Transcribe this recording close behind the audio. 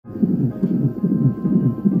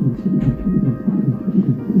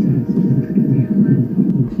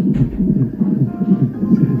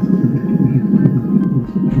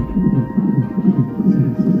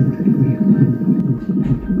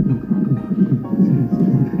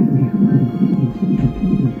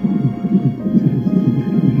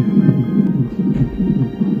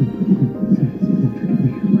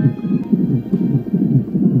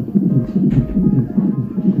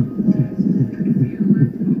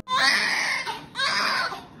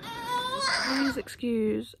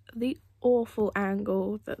excuse the awful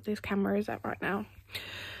angle that this camera is at right now,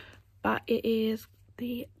 but it is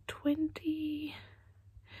the 26th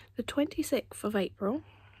of April,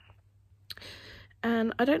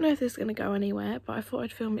 and I don't know if this is going to go anywhere, but I thought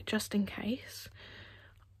I'd film it just in case.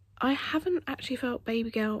 I haven't actually felt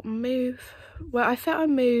baby girl move. Well, I felt her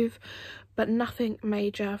move, but nothing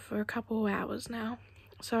major for a couple of hours now.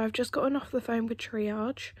 So I've just gotten off the phone with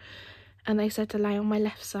triage, and they said to lay on my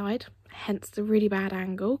left side, hence the really bad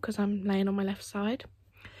angle because I'm laying on my left side.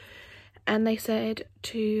 And they said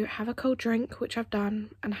to have a cold drink, which I've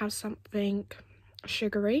done, and have something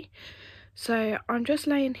sugary. So I'm just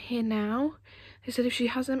laying here now. They said if she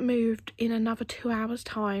hasn't moved in another 2 hours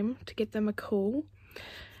time to give them a call,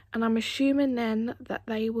 and I'm assuming then that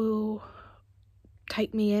they will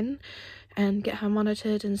take me in and get her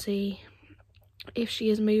monitored and see if she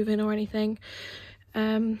is moving or anything.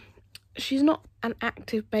 She's not an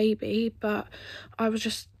active baby, but I was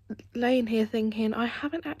just laying here thinking I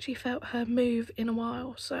haven't actually felt her move in a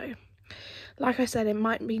while. So like I said, it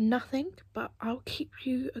might be nothing, but I'll keep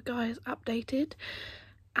you guys updated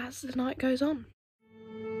as the night goes on.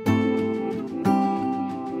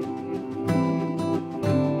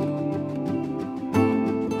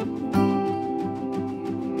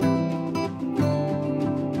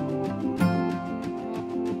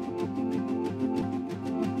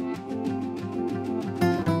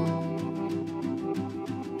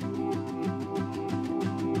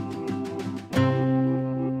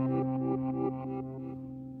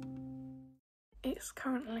 It's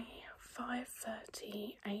currently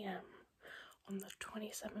 5:30 AM on the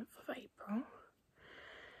 27th of April,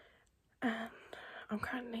 and I'm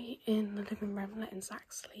currently in the living room letting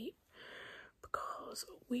Zach sleep because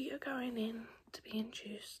we are going in to be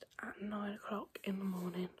induced at 9 o'clock in the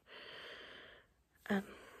morning. And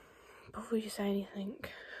before you say anything,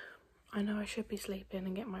 I know I should be sleeping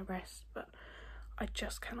and getting my rest, but I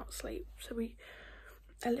just cannot sleep. So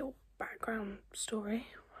a little background story.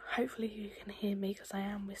 Hopefully you can hear me because I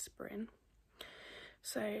am whispering.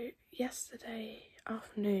 So yesterday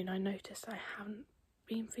afternoon I noticed I haven't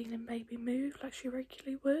been feeling baby move like she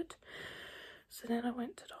regularly would. So then I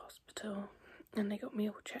went to the hospital and they got me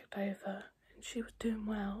all checked over and she was doing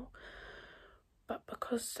well. But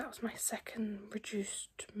because that was my second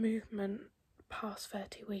reduced movement past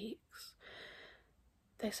 30 weeks,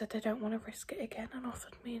 they said they don't want to risk it again and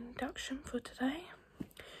offered me an induction for today.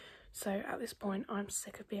 So at this point I'm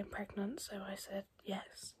sick of being pregnant, so I said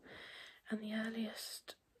yes. And the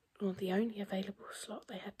earliest, or the only available slot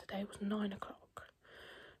they had today was 9 o'clock.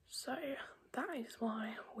 So that is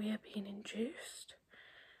why we are being induced.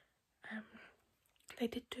 They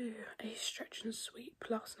did do a stretch and sweep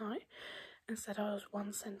last night and said I was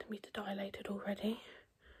 1 centimetre dilated already.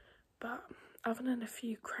 But other than a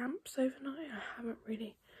few cramps overnight, I haven't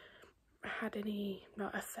really had any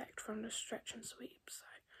effect from the stretch and sweep. So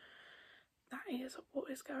that is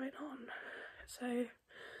what is going on. So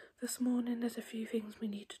this morning there's a few things we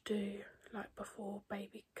need to do, like before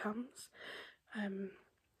baby comes,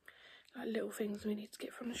 like little things we need to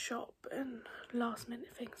get from the shop and last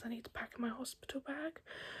minute things I need to pack in my hospital bag.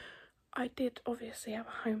 I did obviously have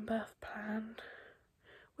a home birth planned,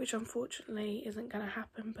 which unfortunately isn't going to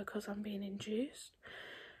happen because I'm being induced.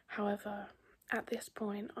 However, at this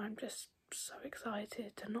point I'm just so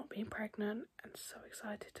excited to not be pregnant and so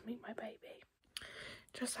excited to meet my baby.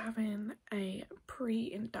 Just having a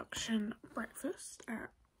pre-induction breakfast at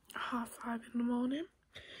 5:30 in the morning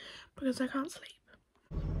because I can't sleep.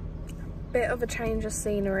 Bit of a change of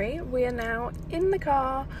scenery. We are now in the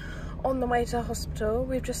car on the way to the hospital.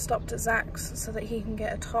 We've just stopped at Zach's so that he can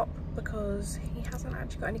get a top because he hasn't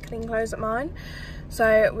actually got any clean clothes at mine.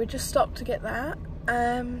 So we just stopped to get that.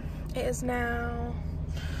 It is now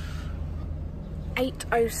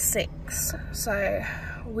 8:06, so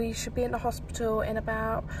we should be in the hospital in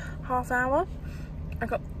about half hour. I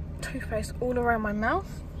got toothpaste all around my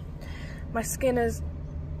mouth. My skin has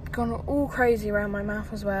gone all crazy around my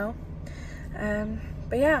mouth as well.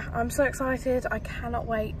 But yeah, I'm so excited. I cannot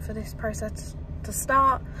wait for this process to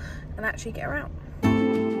start and actually get her out.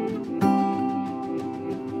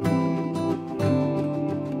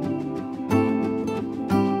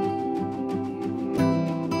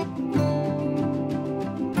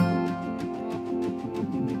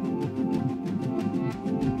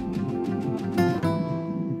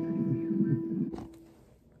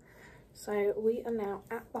 So we are now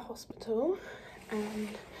at the hospital, and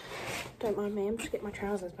don't mind me, I'm just getting my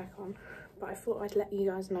trousers back on, but I thought I'd let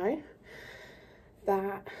you guys know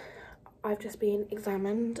that I've just been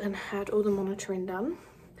examined and had all the monitoring done.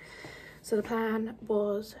 So the plan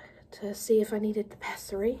was to see if I needed the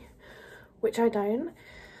pessary, which I don't.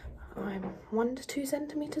 I'm 1 to 2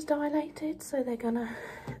 centimetres dilated, so they're gonna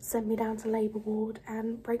send me down to labour ward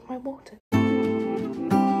and break my water.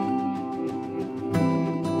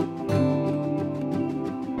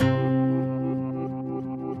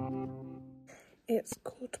 It's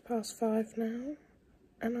 5:15 now,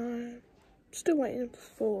 and I'm still waiting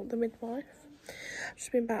for the midwife. I've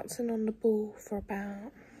just been bouncing on the ball for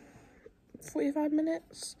about 45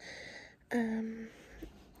 minutes, and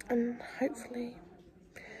hopefully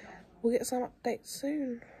we'll get some updates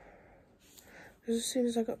soon. Because as soon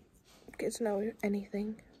as I get to know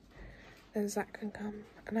anything, then Zach can come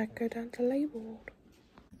and I can go down to labour ward.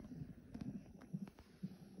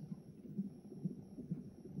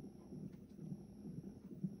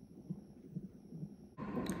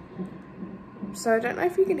 So I don't know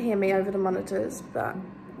if you can hear me over the monitors, but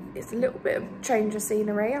it's a little bit of change of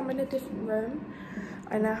scenery. I'm in a different room.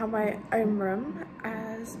 I now have my own room,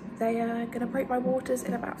 as they are going to break my waters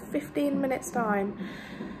in about 15 minutes time.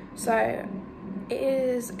 So it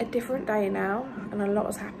is a different day now, and a lot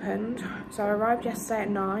has happened. So I arrived yesterday at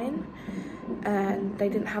 9, and they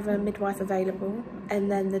didn't have a midwife available, and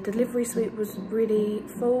then the delivery suite was really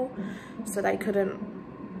full, so they couldn't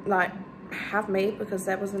like have me because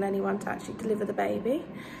there wasn't anyone to actually deliver the baby.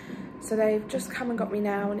 So they've just come and got me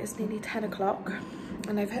now, and it's nearly 10 o'clock,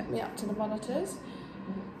 and they've hooked me up to the monitors.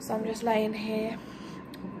 So I'm just laying here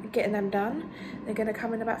getting them done. They're going to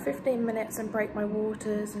come in about 15 minutes and break my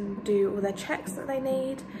waters and do all their checks that they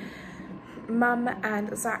need. Mum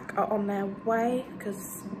and Zach are on their way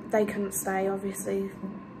because they couldn't stay, obviously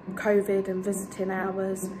COVID and visiting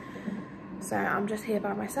hours. So I'm just here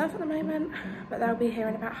by myself at the moment, but they'll be here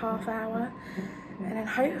in about half hour, and then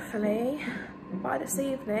hopefully by this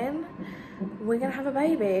evening we're gonna have a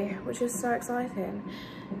baby, which is so exciting.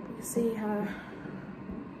 You can see her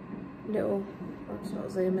little, well, it's not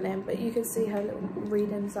zooming in, but you can see her little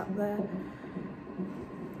readings up there,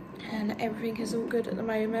 and everything is all good at the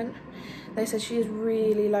moment. They said she is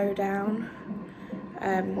really low down,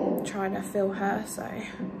 trying to fill her, so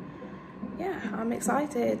yeah, I'm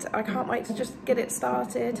excited. I can't wait to just get it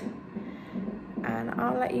started, and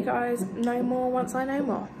I'll let you guys know more once I know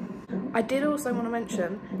more. I did also want to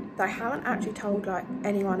mention that I haven't actually told like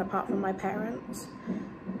anyone apart from my parents,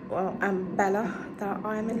 well, and Bella, that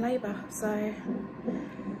I am in labour, so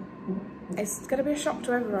it's going to be a shock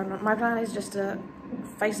to everyone. My plan is just to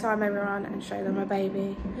FaceTime everyone and show them my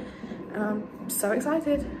baby, and I'm so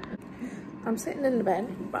excited. I'm sitting in the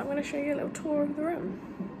bed, but I'm going to show you a little tour of the room.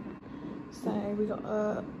 So we got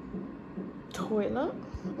a toilet,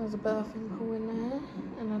 there's a birthing pool in there,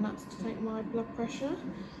 and then that's to take my blood pressure.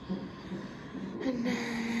 And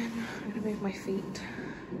then I'm gonna move my feet.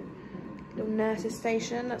 Little nurse's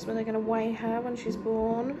station, that's where they're gonna weigh her when she's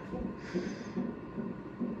born.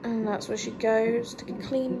 And that's where she goes to get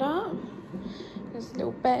cleaned up. There's a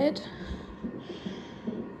little bed.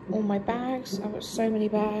 All my bags, I've got so many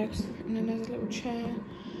bags. And then there's a little chair.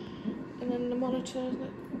 And then the monitor that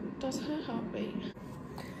does her heartbeat.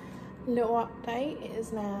 Little update, it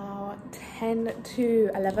is now 10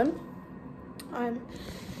 to 11. I'm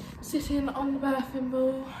sitting on the birthing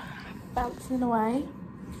ball, bouncing away.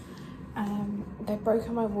 They've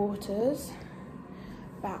broken my waters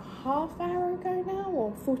about half hour ago now,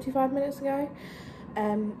 or 45 minutes ago.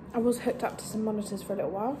 I was hooked up to some monitors for a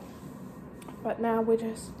little while, but now we're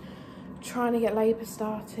just trying to get labour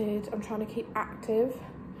started. I'm trying to keep active.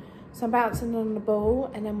 So I'm bouncing on the ball,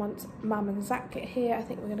 and then once Mum and Zach get here, I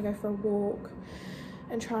think we're gonna go for a walk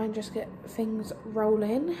and try and just get things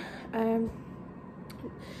rolling.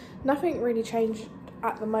 Nothing really changed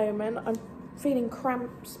at the moment. I'm feeling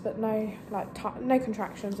cramps, but no no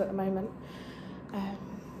contractions at the moment.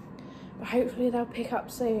 But hopefully they'll pick up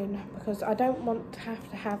soon, because I don't want to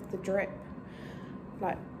have the drip.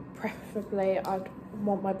 Like, preferably I'd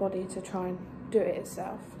want my body to try and do it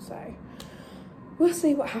itself, so we'll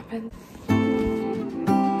see what happens.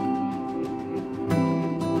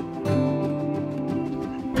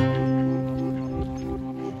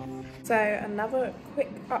 So another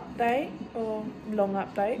quick update, or long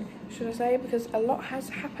update should I say, because a lot has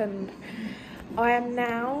happened. I am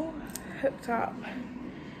now hooked up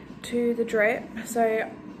to the drip. So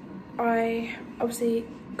I obviously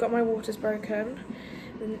got my waters broken,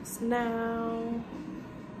 and it's now,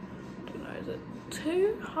 I don't know, is it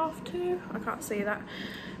 2:30? I can't see that,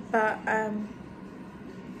 but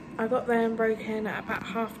I got them broken at about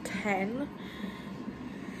 10:30,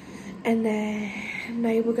 and then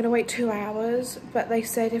they were going to wait 2 hours, but they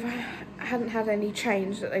said if I hadn't had any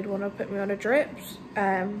change that they'd want to put me on a drip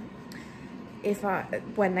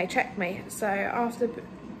when they checked me. So after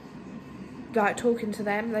like talking to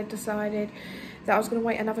them, they decided that I was going to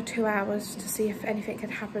wait another 2 hours to see if anything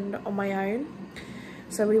had happened on my own.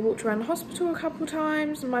 So we walked around the hospital a couple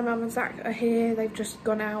times, and my mum and Zach are here. They've just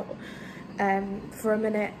gone out for a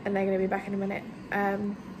minute, and they're going to be back in a minute.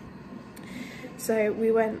 So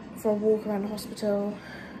we went for a walk around the hospital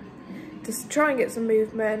to try and get some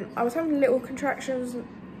movement. I was having little contractions,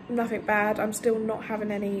 nothing bad. I'm still not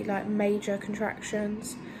having any like major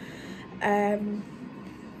contractions,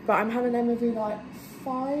 but I'm having them every like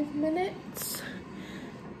 5 minutes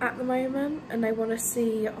at the moment, and they want to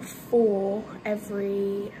see 4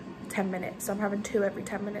 every 10 minutes. So I'm having 2 every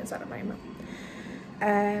 10 minutes at the moment.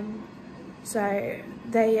 So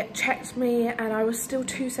they checked me and I was still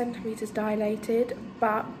 2 centimetres dilated,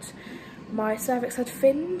 but my cervix had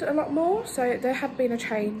thinned a lot more, so there had been a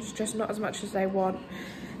change, just not as much as they want.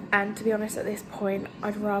 And to be honest, at this point,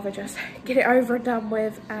 I'd rather just get it over and done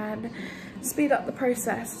with and speed up the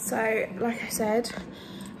process. So like I said,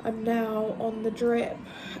 I'm now on the drip.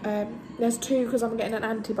 There's 2 because I'm getting an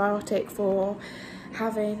antibiotic for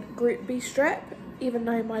having group B strep. Even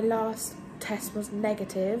though my last test was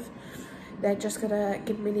negative, they're just gonna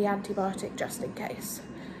give me the antibiotic just in case.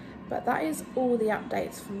 But that is all the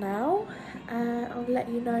updates for now. I'll let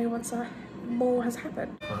you know once more has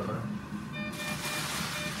happened.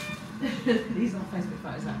 These are Facebook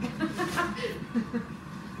photos, Zach.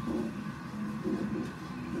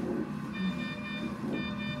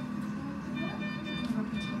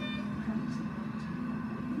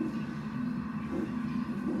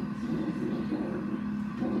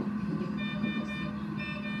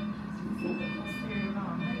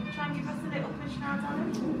 Try and give us a little push now,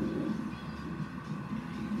 darling.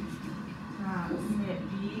 That's it,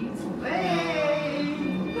 beautiful. Hey!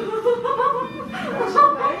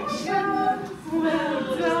 Congratulations! Well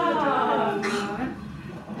done!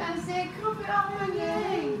 That's it, cup it up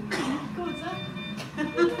again. Go on, Zach.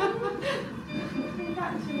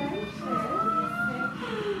 Congratulations.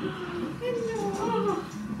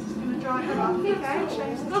 Just going to dry her up, okay?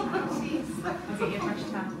 Change the panties. I'll get your